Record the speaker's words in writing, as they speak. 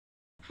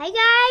Hi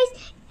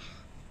guys,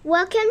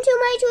 welcome to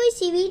myToyS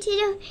TV.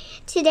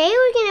 Today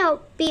we're gonna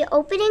be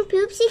opening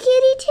Poopsie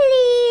Cutie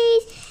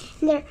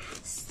Tooties. And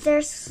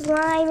there's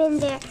slime in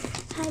there.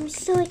 I'm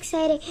so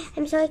excited.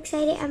 I'm so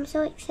excited. I'm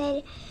so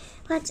excited.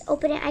 Let's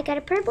open it. I got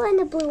a purple and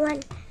a blue one.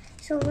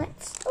 So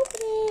let's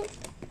open it.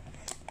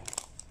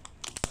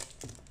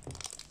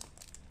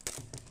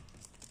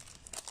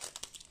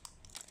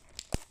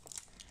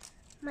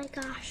 My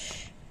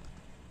gosh,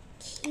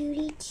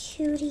 Cutie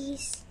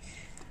Tooties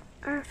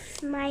are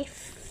my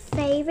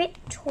favorite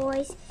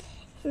toys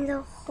in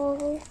the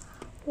whole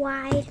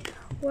wide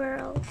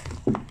world,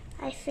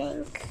 I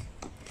think.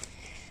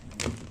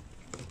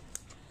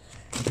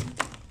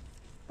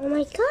 Oh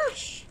my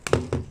gosh.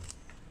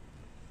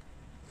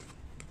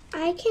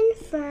 I can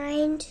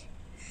find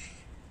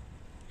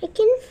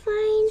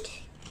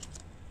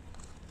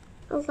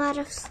a lot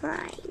of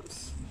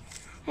slimes.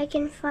 I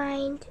can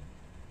find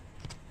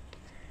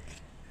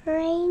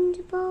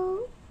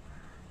rainbow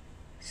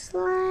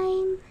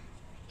slime.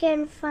 I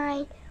can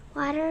find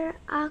water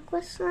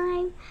aqua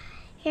slime,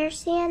 air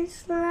sand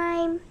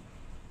slime,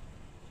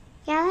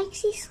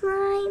 galaxy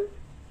slime,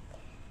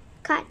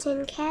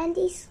 cotton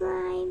candy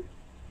slime,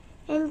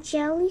 and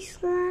jelly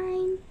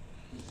slime.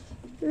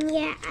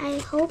 Yeah,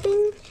 I'm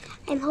hoping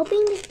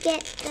to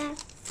get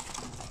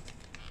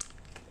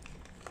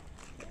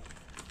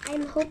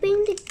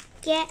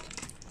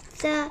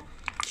the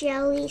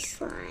jelly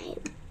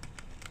slime.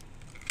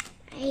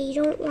 I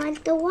don't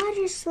want the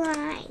water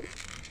slime.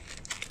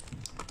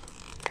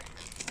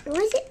 Why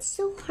is it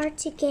so hard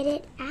to get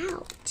it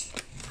out?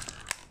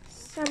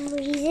 Some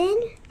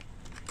reason.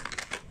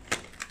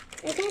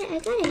 I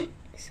got it.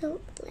 So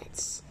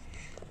let's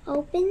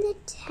open the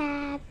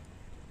tab.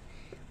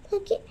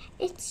 Look,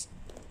 it's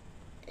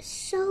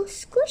so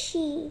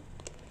squishy.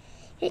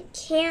 It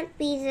can't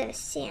be the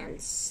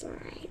sand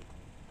slime.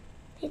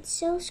 It's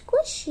so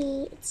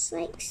squishy. It's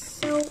like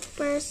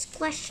super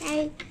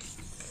squishy.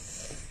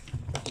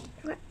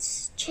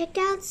 Let's check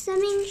out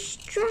some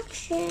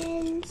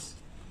instructions.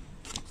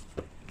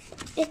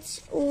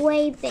 It's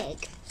way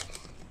big.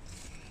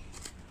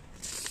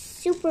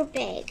 Super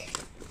big.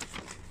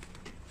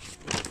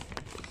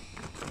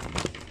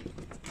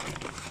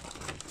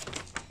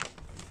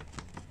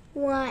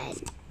 One.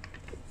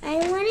 I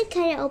don't want to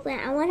cut it open.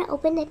 I want to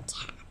open the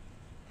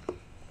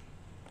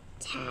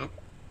tab.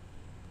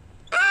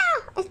 Ah!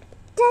 It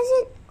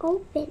doesn't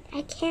open.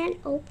 I can't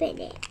open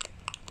it.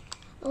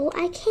 Oh,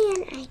 I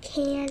can.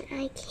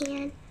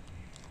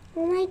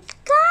 Oh my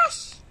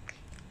gosh!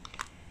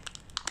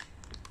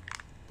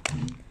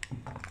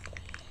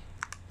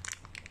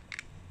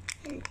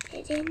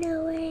 I didn't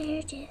know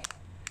where to.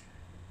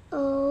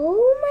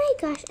 Oh my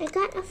gosh, I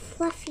got a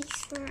fluffy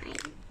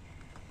slime.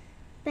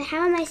 But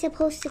how am I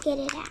supposed to get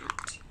it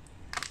out?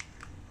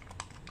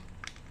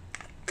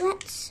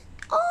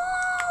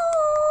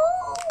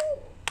 Oh!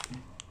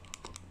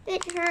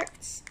 It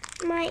hurts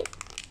my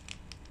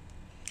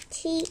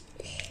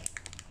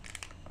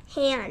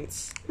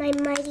hands, my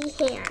mighty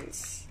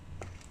hands.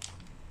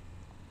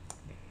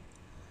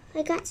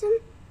 I got some.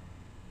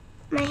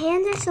 My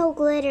hands are so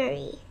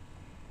glittery.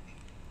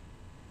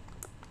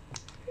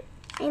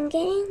 I'm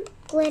getting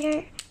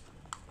glitter.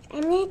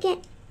 I'm gonna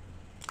get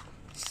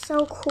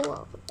so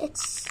cool.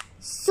 It's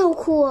so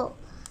cool.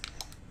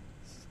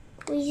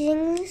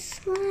 Squeezing the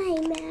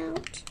slime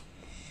out.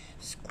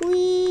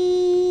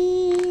 Squeeze.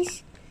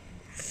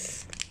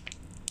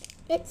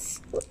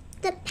 It's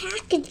the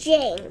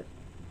packaging.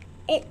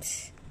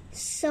 It's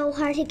so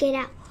hard to get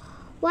out.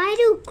 Why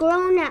do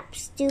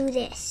grown-ups do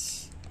this?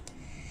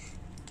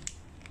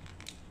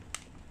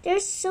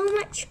 There's so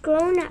much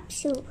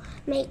grown-ups who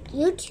make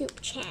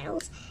YouTube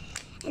channels,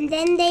 and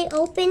then they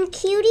open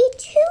Cutie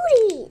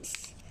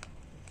Tooties.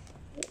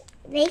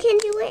 They can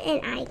do it,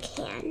 and I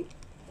can,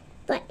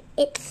 but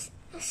it's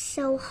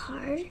so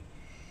hard.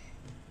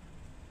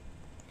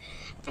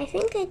 I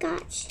think I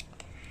got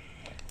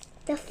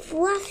the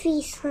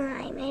fluffy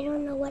slime. I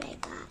don't know what I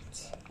got.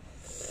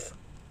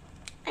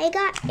 I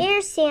got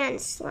air sand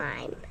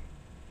slime.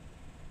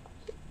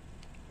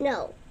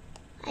 No,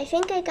 I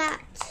think I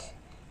got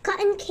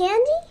cotton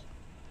candy?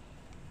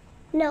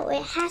 No,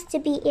 it has to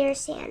be air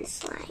sand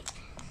slime.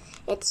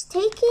 It's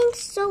taking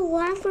so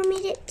long for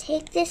me to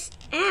take this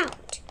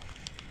out.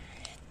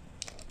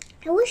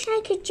 I wish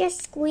I could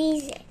just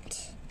squeeze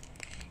it.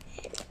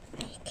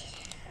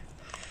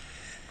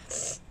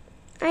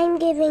 I'm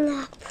giving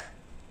up.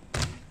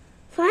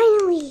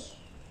 Finally,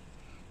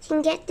 I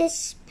can get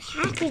this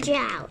package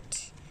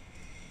out.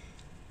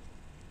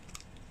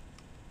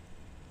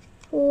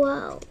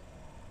 Whoa.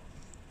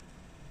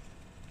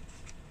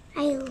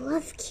 I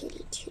love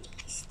Cutie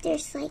Tooties. They're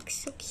like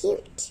so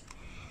cute.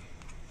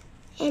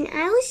 And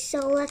I was so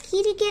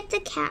lucky to get the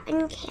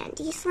cotton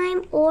candy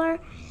slime or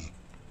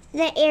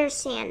the air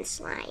sand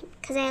slime.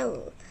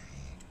 Because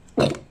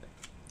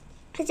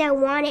I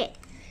wanted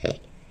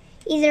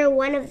either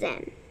one of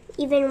them.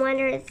 Either one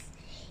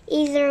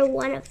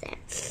of them.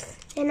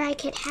 And I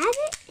could have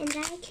it and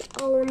I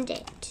could own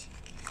it.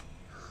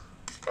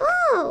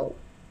 Oh!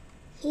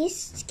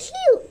 He's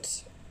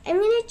cute. I'm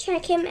gonna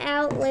check him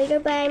out later,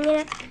 but I'm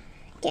gonna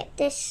get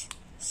this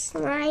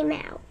slime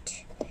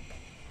out.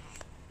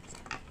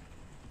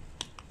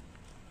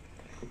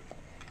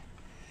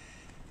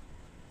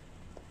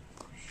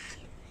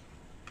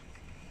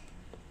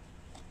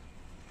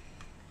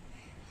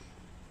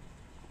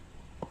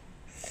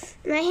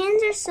 My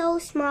hands are so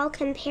small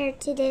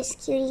compared to this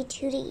cutie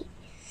tootie.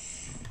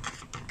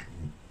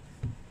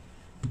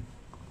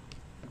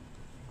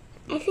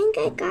 I think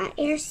I got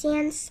air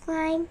sand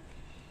slime.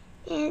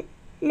 And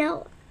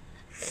no.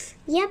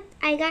 Yep,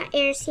 I got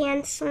air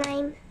sand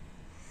slime.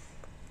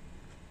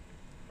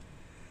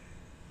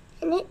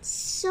 And it's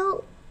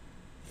so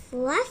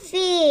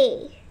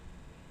fluffy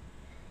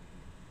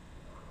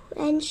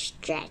and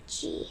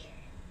stretchy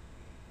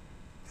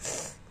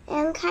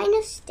and kind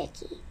of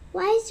sticky.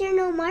 Why is there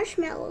no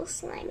marshmallow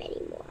slime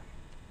anymore?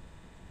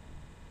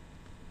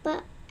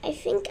 But I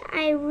think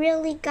I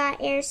really got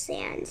air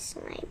sand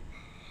slime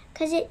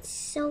because it's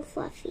so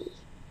fluffy.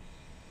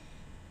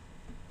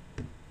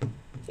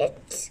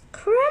 It's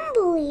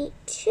crumbly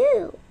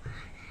too.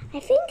 I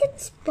think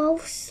it's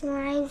both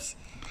slimes.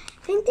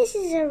 I think this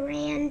is a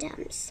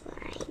random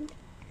slime.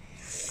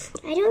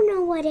 I don't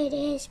know what it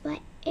is, but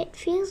it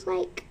feels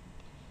like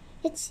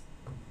it's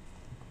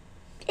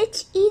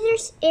either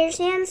air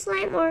sand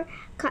slime or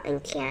cotton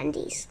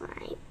candy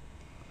slime.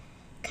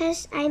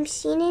 Because I'm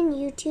seeing in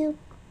YouTube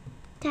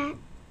that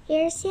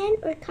air sand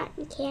or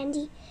cotton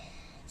candy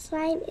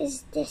slime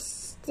is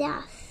this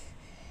stuff.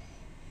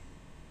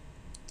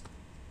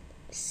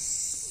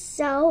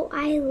 So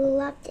I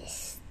love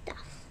this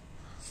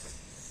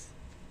stuff.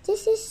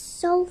 This is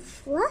so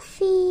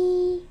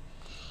fluffy.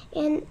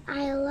 And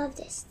I love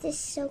this. This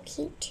is so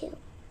cute too.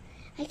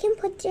 I can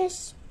put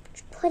it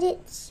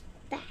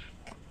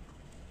back.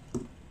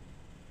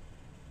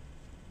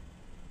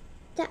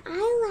 The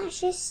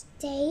eyelashes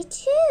stay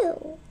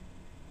too.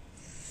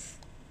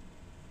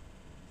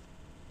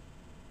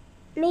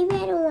 Maybe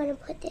I don't want to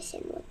put this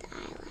in with the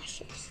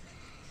eyelashes.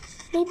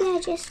 Maybe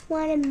I just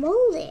want to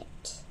mold it.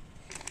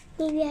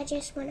 Maybe I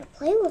just want to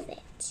play with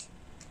it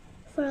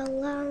for a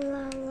long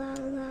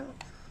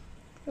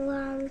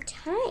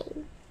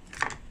time.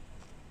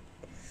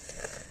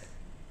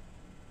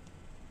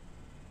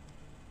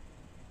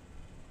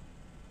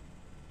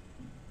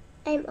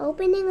 I'm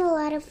opening a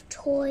lot of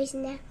toys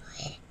now.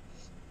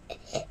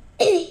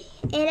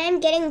 And I'm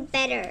getting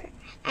better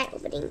at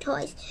opening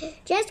toys.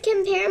 Just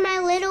compare my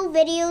little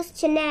videos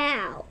to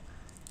now.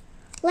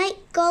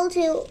 Go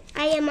to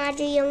I am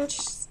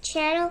audreyyung's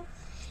channel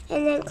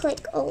and then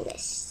click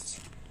oldest.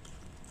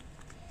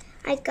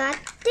 I got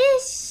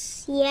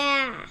this,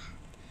 yeah.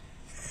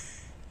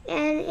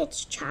 And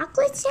it's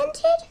chocolate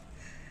scented.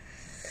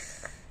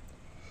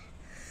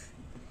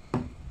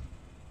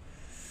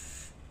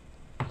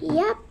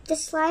 Yep, the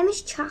slime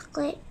is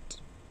chocolate.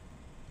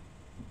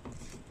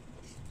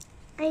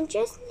 I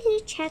just need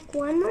to check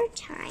one more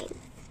time.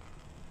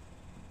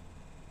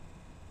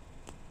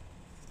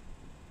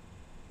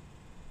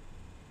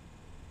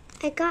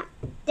 I got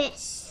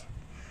this.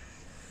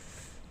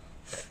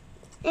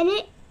 And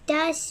it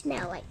does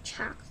smell like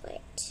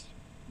chocolate.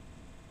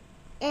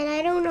 And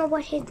I don't know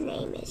what his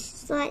name is,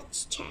 so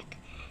let's check.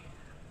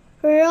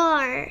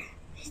 Roar.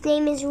 His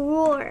name is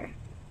Roar.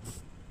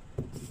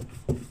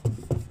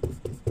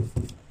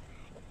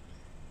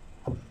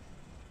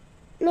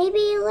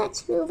 Maybe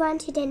let's move on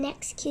to the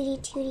next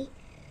cutie tootie.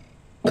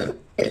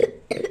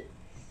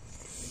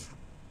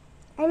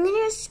 I'm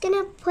just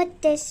gonna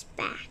put this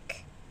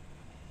back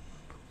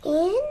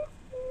in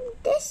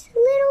this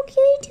little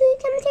cutie tootie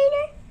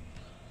container.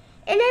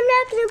 And I'm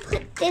not gonna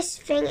put this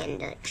thing in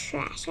the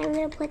trash. I'm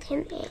gonna put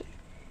him in.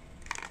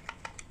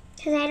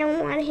 Because I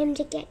don't want him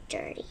to get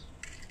dirty.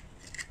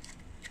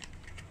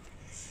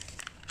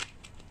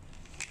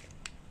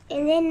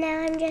 And then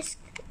now I'm just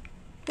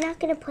not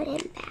gonna put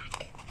him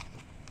back.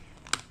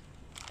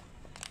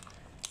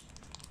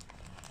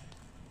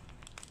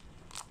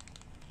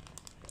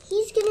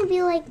 He's gonna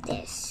be like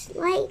this.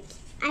 I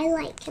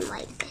like him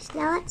like this.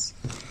 Now let's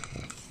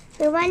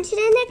move on to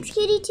the next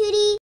cutie tootie.